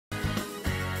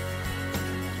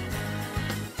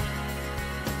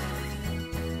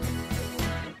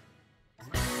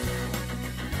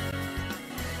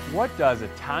What does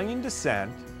Italian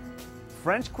descent,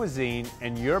 French cuisine,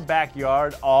 and your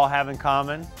backyard all have in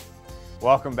common?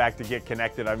 Welcome back to Get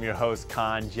Connected. I'm your host,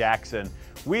 Conn Jackson.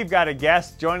 We've got a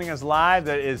guest joining us live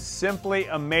that is simply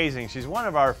amazing. She's one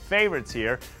of our favorites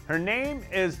here. Her name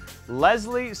is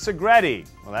Leslie Segrete.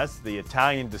 Well, that's the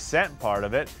Italian descent part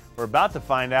of it. We're about to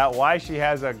find out why she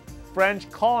has a French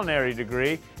culinary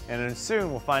degree, and then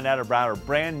soon we'll find out about her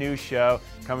brand new show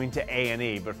coming to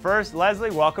A&E. But first,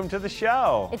 Leslie, welcome to the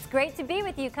show. It's great to be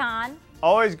with you, Conn.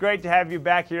 Always great to have you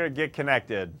back here at Get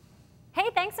Connected. Hey,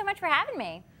 thanks so much for having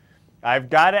me. I've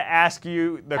got to ask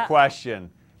you the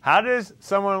question. How does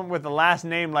someone with a last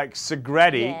name like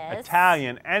Segrete,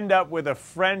 Italian, end up with a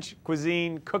French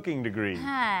cuisine cooking degree?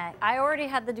 I already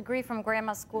had the degree from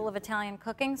Grandma's School of Italian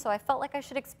Cooking, so I felt like I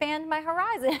should expand my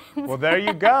horizons. Well, there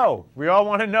you go. We all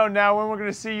want to know now when we're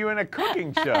going to see you in a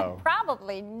cooking show.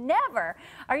 Probably never.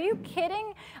 Are you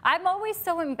kidding? I'm always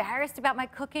so embarrassed about my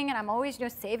cooking, and I'm always,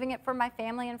 saving it for my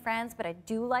family and friends, but I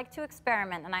do like to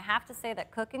experiment, and I have to say that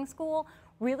cooking school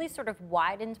really sort of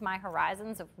widened my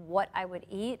horizons of what I would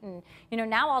eat. And,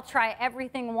 now I'll try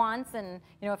everything once. And,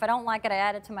 if I don't like it, I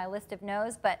add it to my list of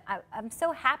no's. But I'm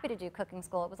so happy to do cooking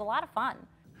school. It was a lot of fun.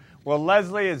 Well,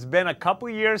 Leslie, it's been a couple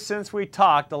years since we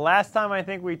talked. The last time I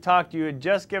think we talked, you had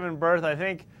just given birth. I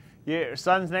think your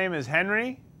son's name is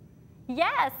Henry?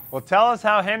 Yes. Well, tell us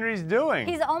how Henry's doing.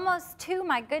 He's almost 2,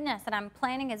 my goodness, and I'm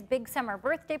planning his big summer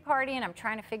birthday party, and I'm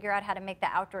trying to figure out how to make the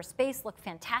outdoor space look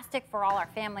fantastic for all our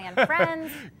family and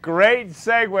friends. Great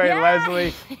segue, yeah.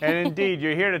 Leslie. And indeed,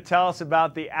 you're here to tell us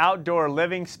about the outdoor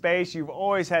living space. You've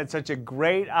always had such a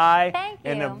great eye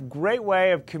and a great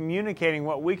way of communicating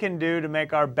what we can do to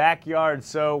make our backyard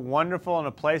so wonderful and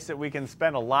a place that we can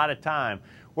spend a lot of time.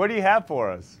 What do you have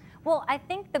for us? Well, I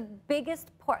think the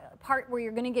biggest part where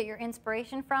you're going to get your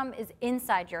inspiration from is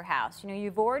inside your house.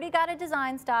 You've already got a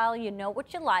design style, you know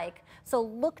what you like, so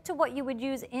look to what you would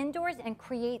use indoors and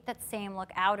create that same look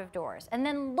out of doors. And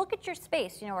then look at your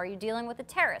space. Are you dealing with a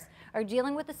terrace? Are you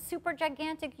dealing with a super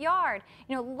gigantic yard?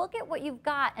 Look at what you've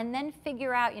got and then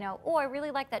figure out, oh, I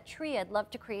really like that tree. I'd love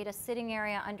to create a sitting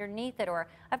area underneath it. Or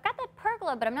I've got that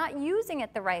pergola, but I'm not using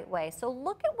it the right way. So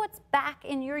look at what's back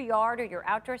in your yard or your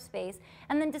outdoor space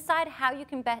and then decide how you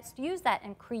can best use that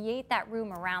and create that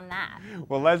room around that.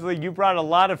 Well, Leslie, you brought a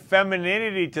lot of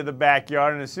femininity to the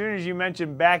backyard, and as soon as you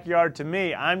mentioned backyard to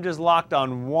me, I'm just locked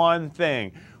on one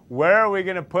thing. Where are we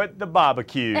going to put the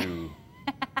barbecue?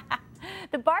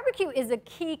 The barbecue is a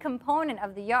key component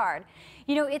of the yard.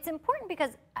 It's important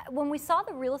because when we saw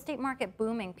the real estate market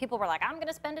booming, people were like, I'm going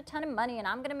to spend a ton of money and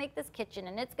I'm going to make this kitchen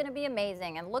and it's going to be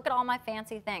amazing and look at all my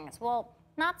fancy things. Well,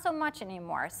 not so much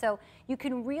anymore. So you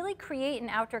can really create an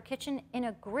outdoor kitchen in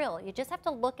a grill. You just have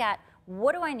to look at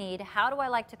what do I need, how do I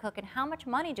like to cook, and how much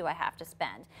money do I have to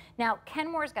spend. Now,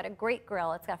 Kenmore's got a great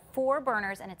grill. It's got 4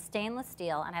 burners and it's stainless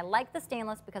steel. And I like the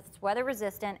stainless because it's weather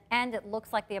resistant and it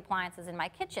looks like the appliances in my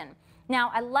kitchen. Now,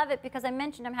 I love it because I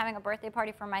mentioned I'm having a birthday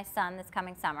party for my son this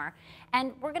coming summer,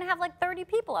 and we're going to have like 30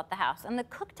 people at the house, and the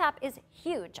cooktop is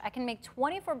huge. I can make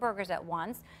 24 burgers at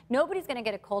once. Nobody's going to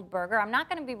get a cold burger. I'm not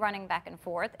going to be running back and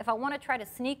forth. If I want to try to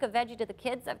sneak a veggie to the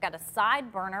kids, I've got a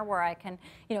side burner where I can,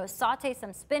 saute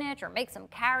some spinach or make some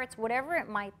carrots, whatever it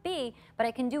might be, but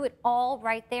I can do it all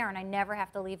right there, and I never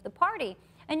have to leave the party.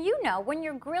 And when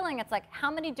you're grilling, it's like, how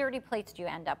many dirty plates do you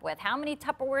end up with? How many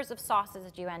Tupperwares of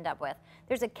sauces do you end up with?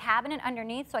 There's a cabinet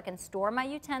underneath so I can store my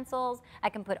utensils. I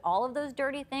can put all of those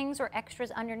dirty things or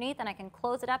extras underneath and I can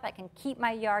close it up. I can keep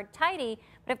my yard tidy,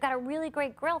 but I've got a really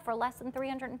great grill for less than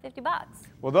 $350.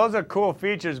 Well, those are cool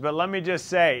features, but let me just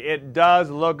say, it does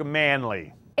look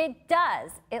manly. It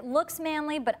does. It looks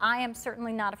manly, but I am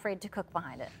certainly not afraid to cook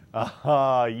behind it.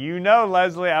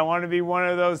 Leslie, I want to be one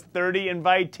of those 30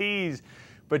 invitees.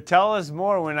 But tell us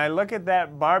more. When I look at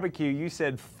that barbecue, you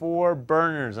said 4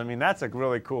 burners. I mean, that's a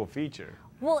really cool feature.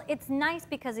 Well, it's nice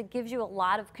because it gives you a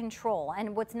lot of control.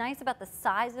 And what's nice about the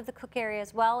size of the cook area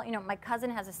as well, my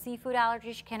cousin has a seafood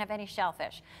allergy. She can't have any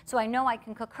shellfish. So I know I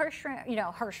can cook her shrimp,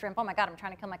 her shrimp. Oh my God, I'm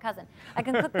trying to kill my cousin. I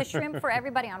can cook the shrimp for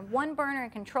everybody on one burner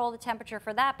and control the temperature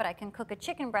for that, but I can cook a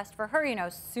chicken breast for her,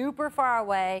 super far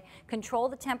away, control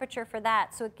the temperature for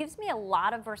that. So it gives me a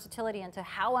lot of versatility into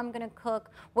how I'm going to cook,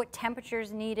 what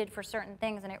temperatures needed for certain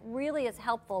things, and it really is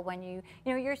helpful when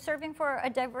you're serving for a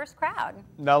diverse crowd.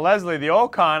 Now, Leslie, the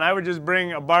old Conn, I would just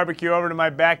bring a barbecue over to my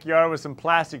backyard with some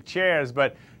plastic chairs,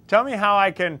 but tell me how I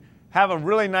can have a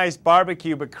really nice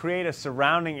barbecue but create a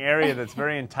surrounding area that's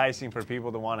very enticing for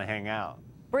people to want to hang out.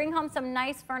 bring home some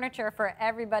nice furniture for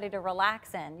everybody to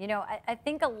relax in. You know, I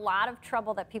think a lot of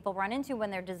trouble that people run into when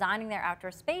they're designing their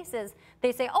outdoor spaces,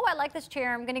 they say, oh, I like this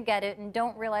chair, I'm going to get it, and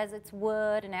don't realize it's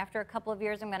wood, and after a couple of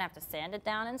years I'm going to have to sand it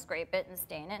down and scrape it and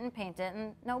stain it and paint it,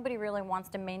 and nobody really wants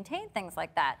to maintain things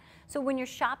like that. So when you're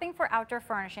shopping for outdoor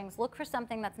furnishings, look for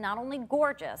something that's not only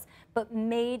gorgeous, but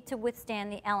made to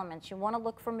withstand the elements. You want to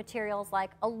look for materials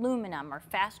like aluminum or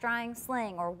fast-drying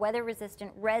sling or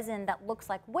weather-resistant resin that looks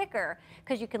like wicker,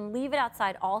 because you can leave it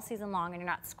outside all season long and you're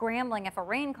not scrambling if a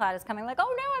rain cloud is coming like,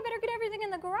 oh no, I better get everything in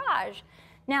the garage.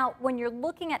 Now, when you're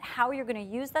looking at how you're going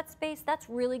to use that space, that's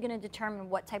really going to determine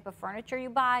what type of furniture you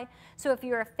buy. So if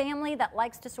you're a family that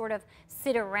likes to sort of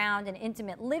sit around an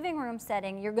intimate living room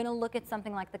setting, you're going to look at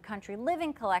something like the Country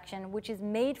Living Collection, which is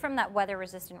made from that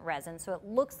weather-resistant resin. So it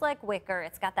looks like wicker.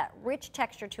 It's got that rich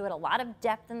texture to it, a lot of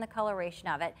depth in the coloration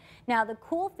of it. Now, the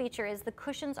cool feature is the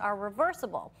cushions are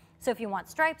reversible. So if you want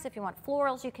stripes, if you want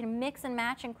florals, you can mix and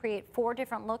match and create 4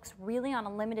 different looks really on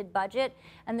a limited budget.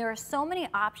 And there are so many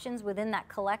options within that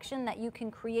collection that you can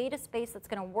create a space that's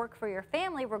going to work for your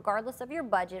family regardless of your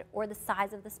budget or the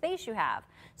size of the space you have.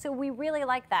 So we really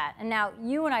like that. And now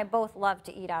you and I both love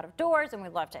to eat out of doors and we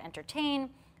love to entertain.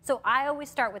 So I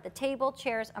always start with the table,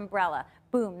 chairs, umbrella.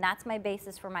 Boom, that's my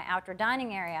basis for my outdoor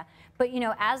dining area. But you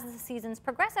know, as the seasons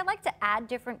progress, I like to add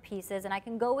different pieces, and I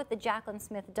can go with the Jacqueline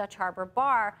Smith Dutch Harbor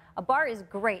bar. A bar is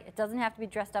great. It doesn't have to be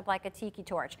dressed up like a tiki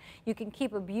torch. You can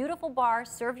keep a beautiful bar,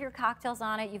 serve your cocktails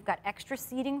on it. You've got extra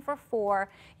seating for 4.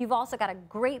 You've also got a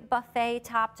great buffet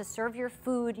top to serve your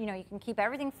food. You know, you can keep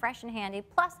everything fresh and handy.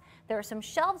 Plus, there are some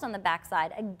shelves on the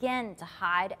backside, again, to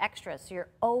hide extras. So you're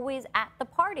always at the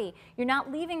party. You're not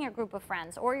leaving your group of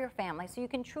friends or your family, so you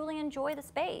can truly enjoy the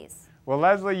space. Well,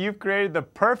 Leslie, you've created the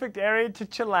perfect area to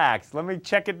chillax. Let me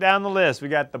check it down the list. We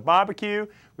got the barbecue,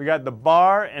 we got the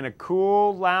bar, and a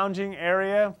cool lounging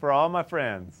area for all my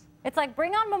friends. It's like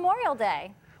bring on Memorial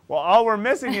Day. Well, all we're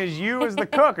missing is you as the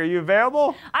cook. Are you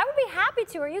available? I would be happy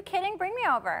to. Are you kidding? Bring me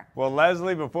over. Well,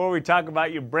 Leslie, before we talk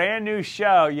about your brand new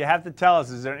show, you have to tell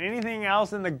us, is there anything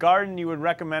else in the garden you would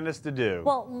recommend us to do?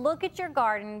 Well, look at your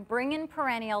garden, bring in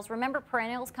perennials. Remember,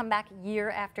 perennials come back year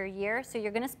after year, so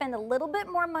you're going to spend a little bit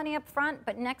more money up front,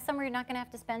 but next summer you're not going to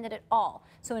have to spend it at all.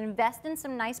 So invest in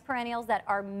some nice perennials that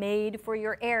are made for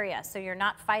your area, so you're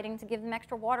not fighting to give them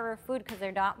extra water or food because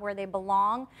they're not where they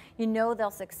belong. You know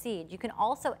they'll succeed. You can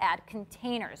also add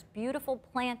containers, beautiful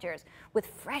planters with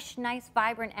fresh, nice,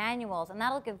 vibrant annuals, and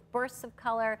that'll give bursts of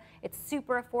color. It's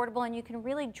super affordable, and you can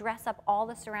really dress up all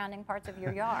the surrounding parts of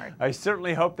your yard. I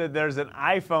certainly hope that there's an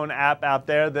iPhone app out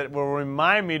there that will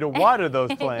remind me to water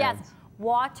those plants. Yes,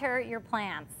 water your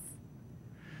plants.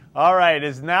 All right,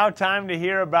 it's now time to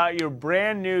hear about your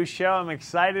brand new show. I'm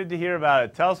excited to hear about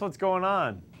it. Tell us what's going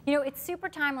on. You know, it's super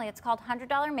timely. It's called $100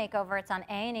 Makeover. It's on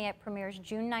A&E. It premieres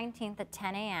June 19th at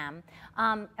 10 a.m.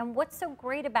 And what's so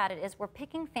great about it is we're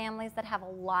picking families that have a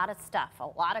lot of stuff, a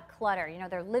lot of clutter. You know,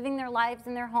 they're living their lives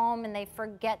in their home and they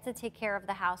forget to take care of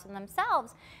the house and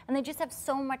themselves, and they just have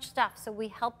so much stuff. So we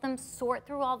help them sort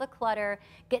through all the clutter,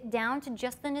 get down to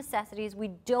just the necessities. We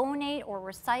donate or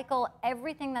recycle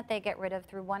everything that they get rid of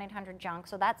through 1-800-JUNK.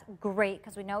 So that's great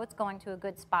because we know it's going to a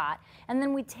good spot. And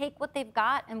then we take what they've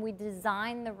got and we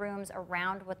design the rooms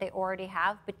around what they already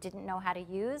have but didn't know how to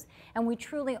use. And we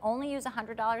truly only use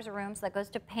 $100 a room, so that goes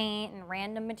to paint and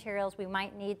random materials we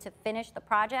might need to finish the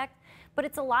project. But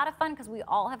it's a lot of fun because we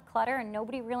all have clutter and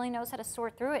nobody really knows how to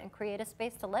sort through it and create a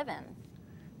space to live in.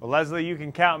 Well, Leslie, you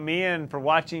can count me in for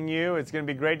watching you. It's going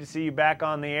to be great to see you back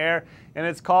on the air. And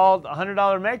it's called $100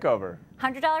 Makeover.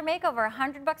 $100 Makeover,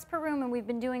 $100 per room, and we've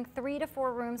been doing 3 to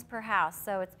 4 rooms per house.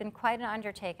 So it's been quite an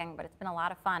undertaking, but it's been a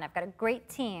lot of fun. I've got a great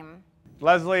team.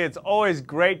 Leslie, it's always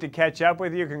great to catch up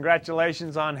with you.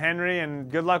 Congratulations on Henry, and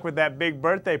good luck with that big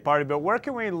birthday party. But where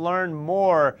can we learn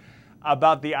more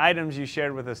about the items you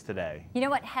shared with us today? You know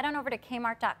what? Head on over to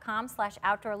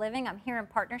kmart.com/outdoorliving. I'm here in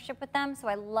partnership with them, so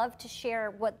I love to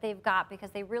share what they've got because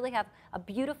they really have a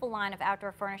beautiful line of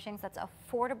outdoor furnishings that's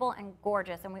affordable and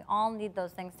gorgeous, and we all need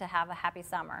those things to have a happy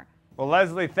summer. Well,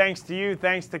 Leslie, thanks to you,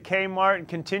 thanks to Kmart, and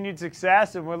continued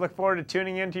success, and we look forward to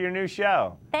tuning into your new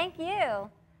show. Thank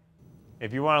you.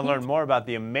 If you want to learn more about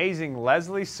the amazing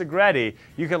Leslie Segrete,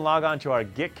 you can log on to our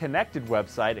Get Connected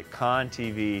website at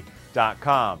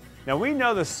conntv.com. Now, we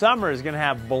know the summer is going to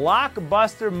have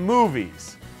blockbuster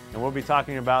movies, and we'll be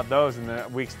talking about those in the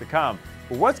weeks to come.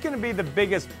 But what's going to be the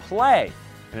biggest play?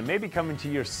 And it may be coming to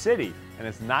your city, and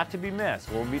it's not to be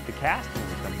missed. We'll meet the cast when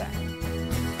we come back.